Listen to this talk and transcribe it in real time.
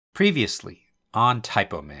Previously on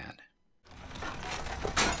Typoman.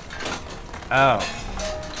 Oh,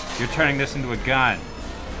 you're turning this into a gun.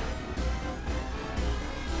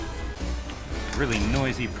 Really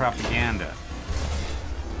noisy propaganda.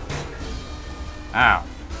 Ow.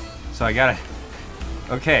 So I gotta...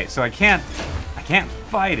 Okay, so I can't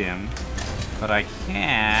fight him, but I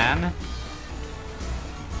can...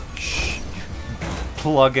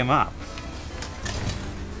 plug him up.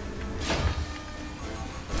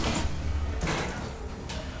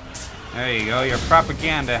 There you go, your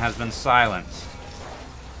propaganda has been silenced.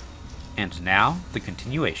 And now, the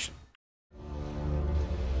continuation.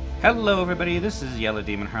 Hello everybody, this is Yellow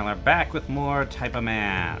Demon Hurler back with more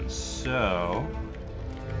Typoman. So,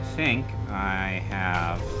 I think I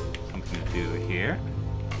have something to do here.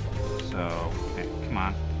 So, okay, come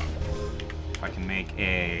on. If I can make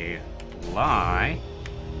a lie.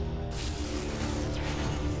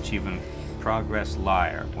 Achievement progress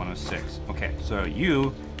liar, 106. Okay, so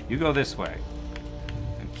you go this way.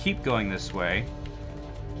 And keep going this way.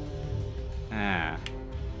 Ah.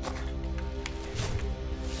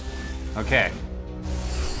 Okay.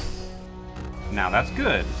 Now that's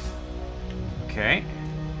good. Okay.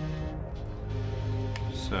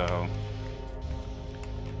 So.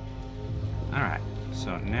 Alright.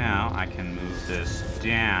 So now I can move this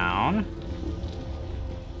down.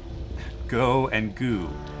 Go and goo.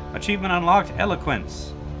 Achievement unlocked,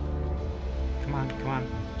 eloquence. Come on, come on.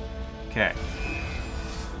 Okay.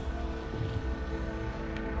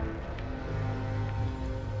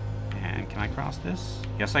 And can I cross this?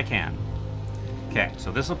 Yes, I can. Okay,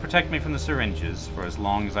 so this will protect me from the syringes for as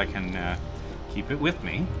long as I can keep it with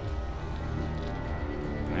me.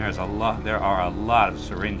 And there are a lot of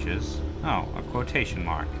syringes. Oh, a quotation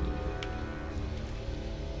mark.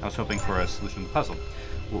 I was hoping for a solution to the puzzle.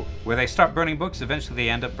 Where they start burning books, eventually they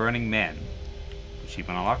end up burning men.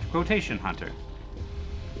 Achievement unlocked, quotation hunter.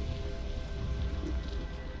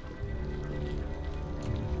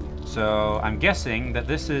 So I'm guessing that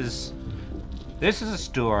this is a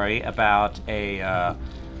story about an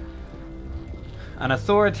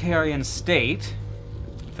authoritarian state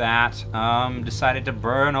that decided to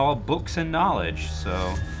burn all books and knowledge.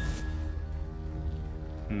 So,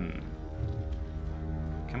 come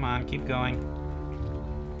on, keep going.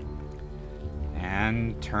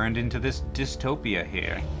 And turned into this dystopia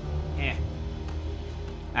here. Eh.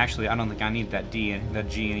 Actually, I don't think I need that G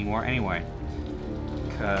anymore anyway.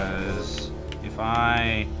 Because if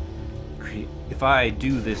I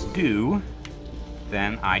do this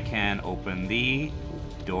then I can open the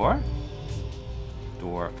door.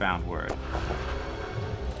 Door found word.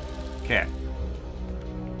 Okay.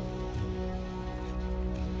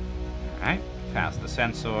 Alright, past the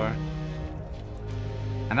sensor.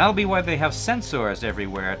 And that'll be why they have sensors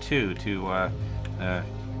everywhere too, to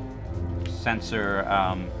censor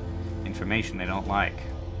information they don't like.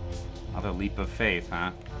 Another leap of faith,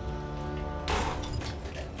 huh?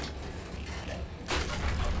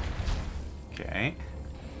 Okay.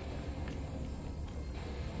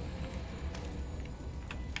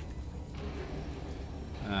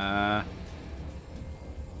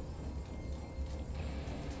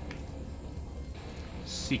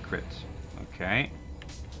 Secret. Okay.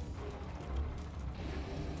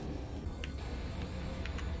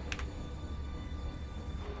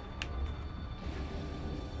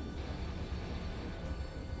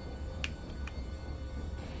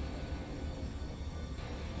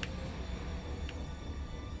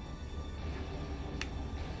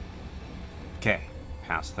 Okay,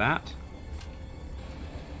 past that.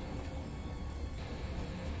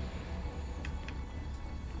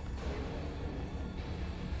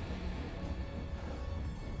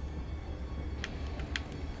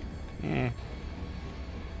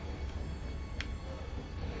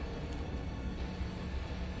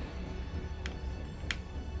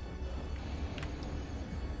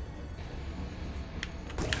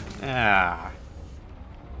 Ah.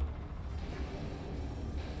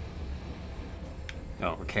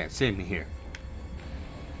 Oh, okay, save me here.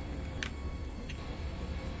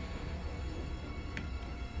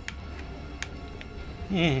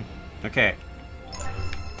 Okay.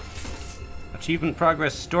 Achievement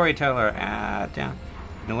progress storyteller. Ah, down.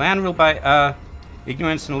 The land ruled by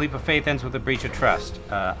ignorance and a leap of faith ends with a breach of trust.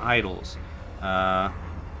 Idols.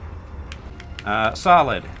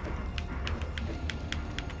 Solid.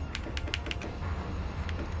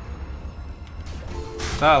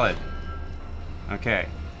 Solid. Okay.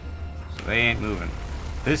 So they ain't moving.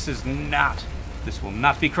 This will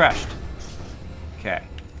not be crushed. Okay.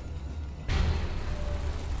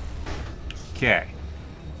 Okay.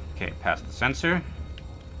 Okay, past the sensor.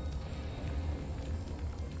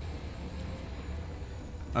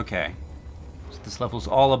 Okay. So this level's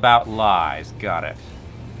all about lies. Got it.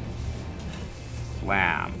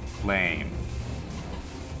 Flam. Flame.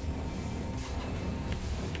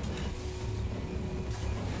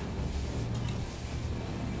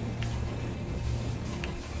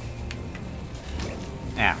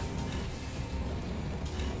 Ah.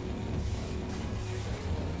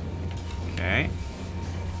 Okay.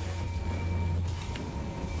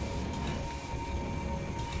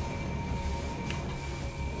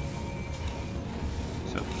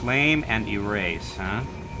 So flame and erase, huh?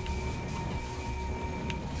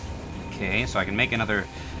 Okay, so I can make another...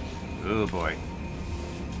 Oh boy.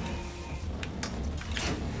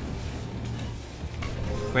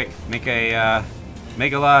 Quick, make a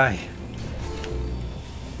lie.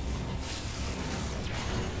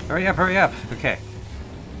 Hurry up, hurry up. Okay.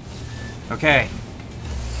 Okay.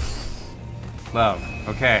 Love.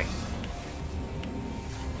 Okay.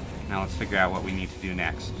 Now let's figure out what we need to do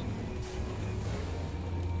next.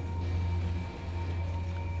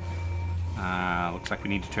 Looks like we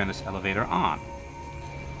need to turn this elevator on.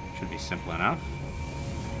 Should be simple enough.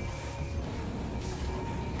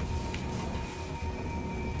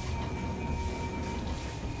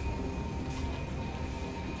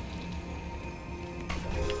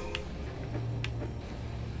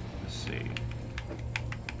 Let's see.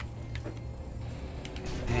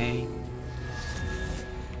 A.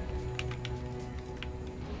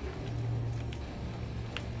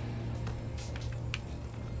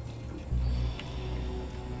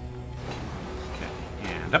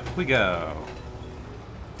 And up we go.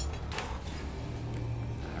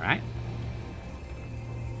 All right.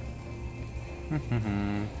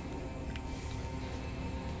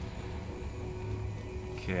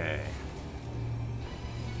 Okay.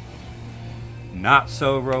 Not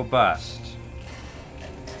so robust.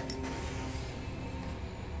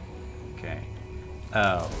 Okay.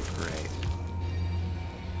 Oh, great.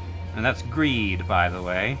 And that's Greed, by the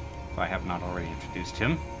way, if I have not already introduced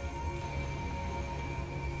him.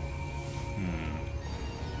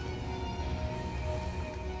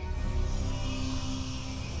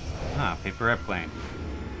 Ah, paper airplane.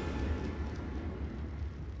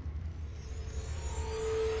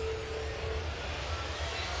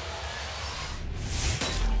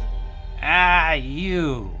 Ah,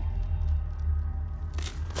 you!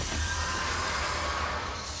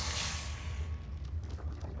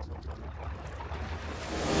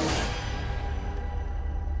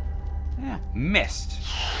 Yeah, missed.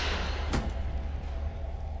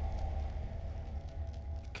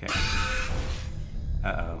 Okay.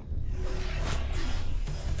 Uh-oh.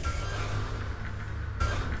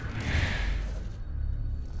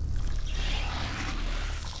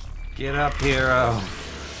 Get up, hero.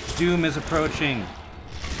 Doom is approaching.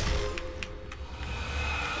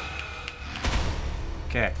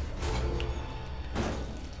 Okay.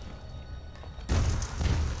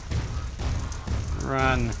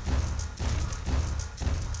 Run.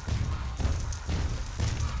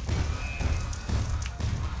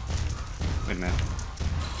 Wait a minute.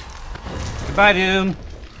 Goodbye, Doom.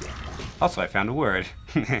 Also, I found a word.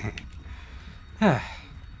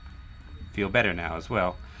 Feel better now as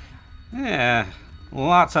well. Yeah,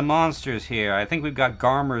 lots of monsters here. I think we've got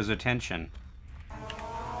Garmer's attention.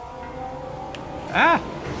 Ah!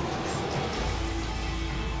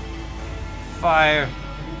 Fire.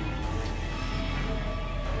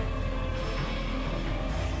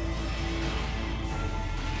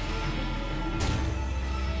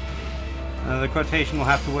 The quotation will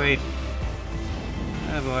have to wait.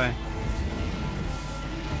 Oh boy.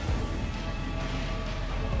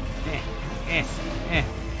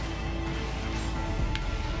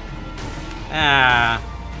 Ah.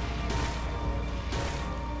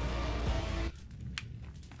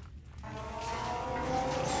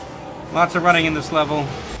 Lots of running in this level.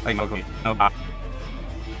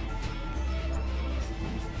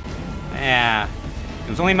 Yeah. It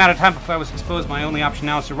was only a matter of time before I was exposed. My only option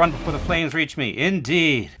now is to run before the flames reach me.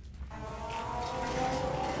 Indeed.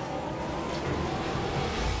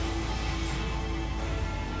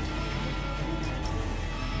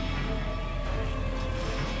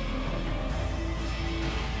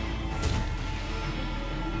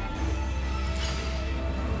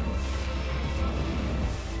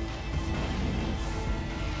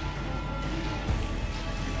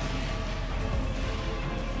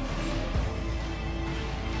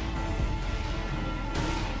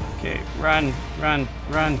 Okay, run, run,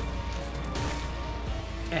 run.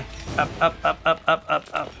 Up, up, up, up, up, up,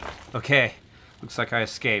 up. Okay, looks like I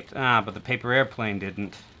escaped. Ah, but the paper airplane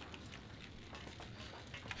didn't.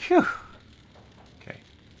 Phew. Okay,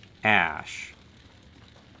 ash.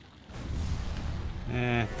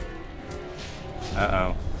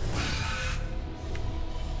 Uh-oh.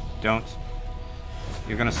 Don't.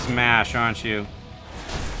 You're gonna smash, aren't you?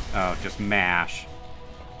 Oh, just mash.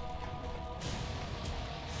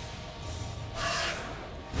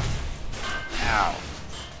 Ow.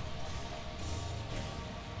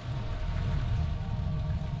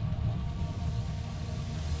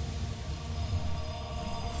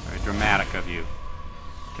 Very dramatic of you.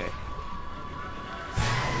 Okay.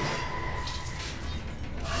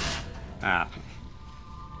 Ah.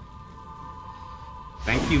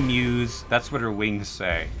 Thank you, Muse. That's what her wings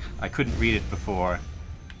say. I couldn't read it before.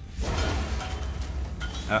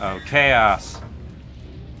 Uh-oh, chaos.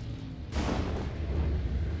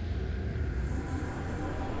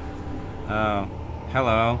 Oh,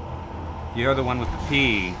 hello. You're the one with the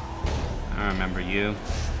P. I remember you.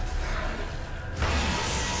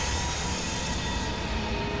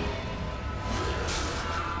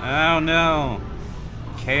 Oh no!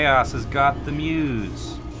 Chaos has got the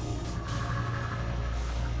Muse.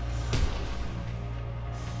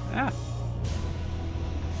 Ah.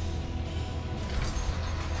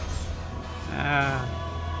 Ah.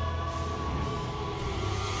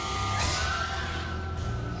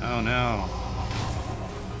 Oh no.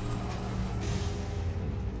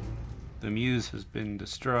 The Muse has been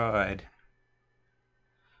destroyed.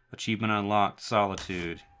 Achievement unlocked,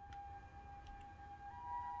 Solitude.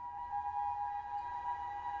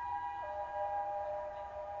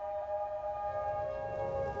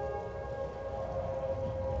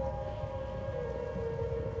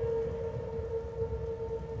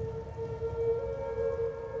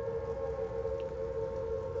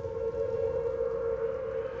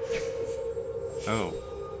 Oh.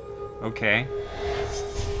 Okay.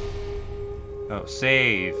 Oh,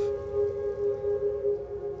 save.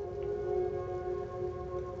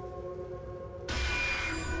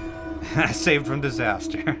 Saved from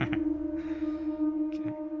disaster.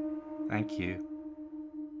 Okay. Thank you.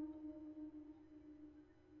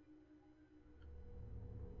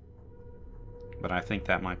 But I think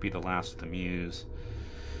that might be the last of the Muse.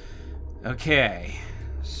 Okay.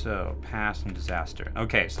 So, past and disaster.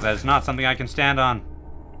 Okay, so that is not something I can stand on.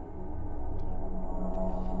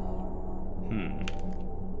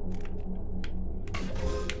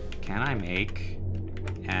 Can I make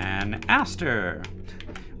an aster?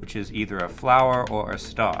 Which is either a flower or a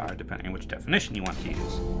star, depending on which definition you want to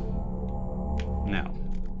use. No.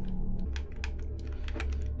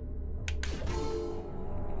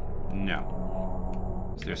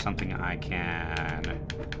 No. Is there something I can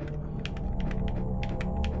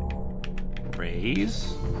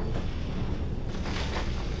raise?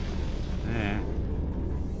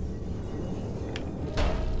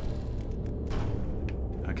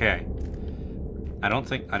 Okay. I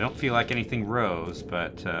don't feel like anything rose,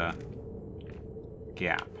 but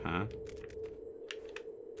gap, huh?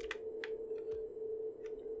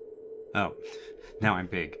 Oh, now I'm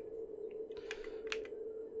big.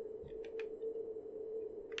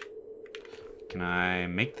 Can I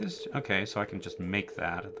make this? Okay, so I can just make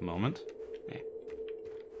that at the moment. Yeah.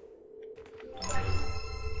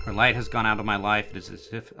 Her light has gone out of my life. It is as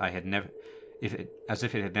if I had never, as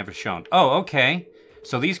if it had never shone. Oh, okay.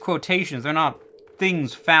 So these quotations, they're not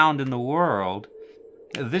things found in the world.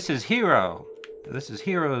 This is hero. This is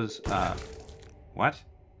hero's, what?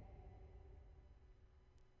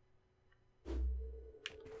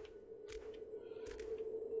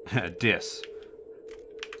 Dis.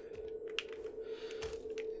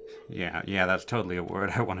 Yeah, that's totally a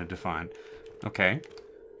word I wanted to find. Okay.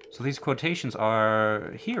 So these quotations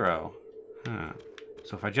are hero. Huh.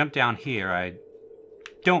 So if I jump down here, I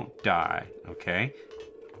don't die. Okay.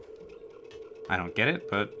 I don't get it,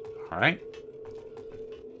 but alright.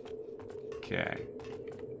 Okay.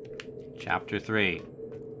 Chapter 3.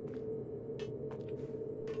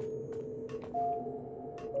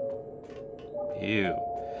 Ew.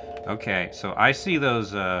 Okay, so I see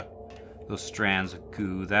those strands of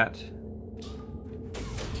goo. That's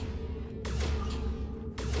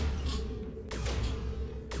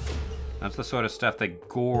the sort of stuff that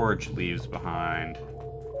Gorge leaves behind.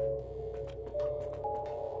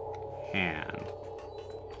 Hand.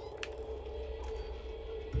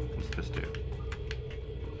 What's this do?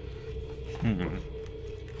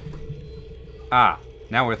 Ah,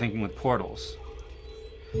 now we're thinking with portals.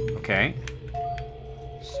 Okay.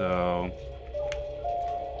 So,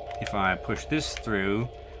 if I push this through,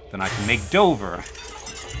 then I can make Dover.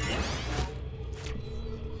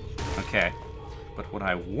 Okay. But what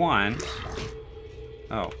I want...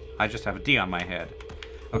 Oh, I just have a D on my head.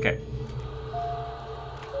 Okay.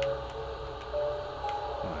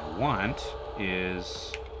 What I want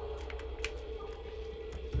is...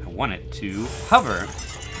 want it to hover.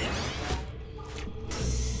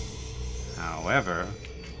 However,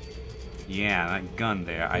 yeah, that gun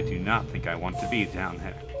there, I do not think I want to be down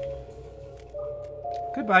there.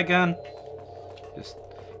 Goodbye, gun. Just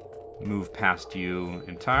move past you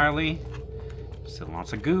entirely. Still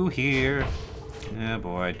lots of goo here. Oh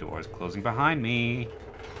boy, doors closing behind me.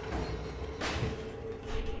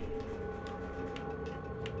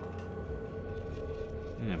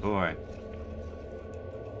 Oh boy.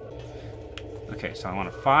 Okay, so I want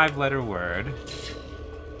a 5-letter word.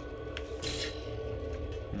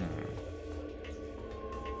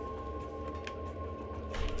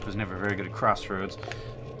 I was never very good at crossroads.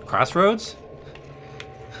 Crossroads?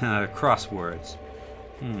 Crosswords.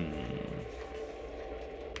 Can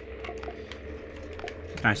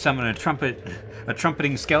I summon a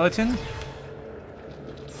trumpeting skeleton?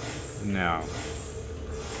 No.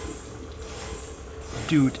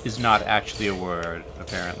 Doot is not actually a word,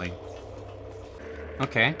 apparently.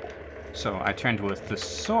 Okay, so I turned to a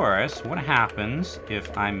thesaurus. What happens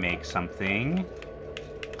if I make something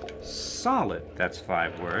solid? That's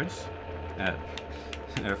 5 words.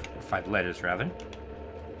 Or 5 letters, rather.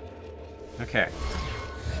 Okay.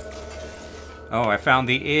 Oh, I found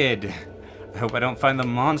the id. I hope I don't find the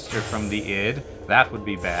monster from the id. That would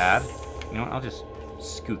be bad. You know what? I'll just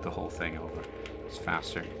scoot the whole thing over. It's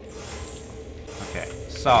faster. Okay,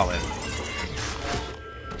 solid.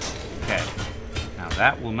 Okay. Now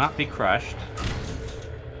that will not be crushed.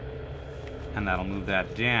 And that'll move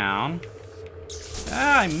that down.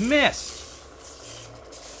 Ah, I missed!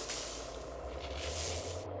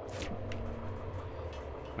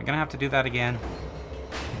 Am I gonna have to do that again?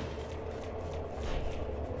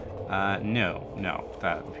 No.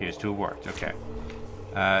 That appears to have worked. Okay.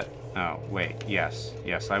 Oh, wait. Yes.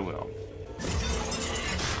 Yes, I will.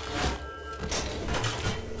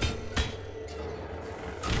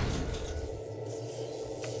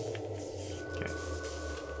 Okay.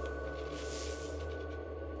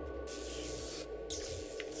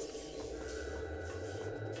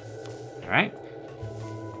 Alright.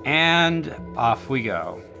 And off we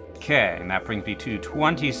go. Okay, and that brings me to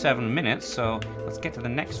 27 minutes, so let's get to the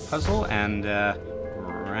next puzzle and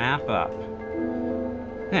wrap up.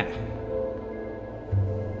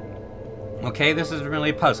 Okay, this isn't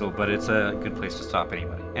really a puzzle, but it's a good place to stop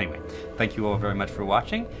anybody. Anyway, thank you all very much for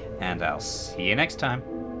watching, and I'll see you next time.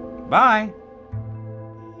 Bye!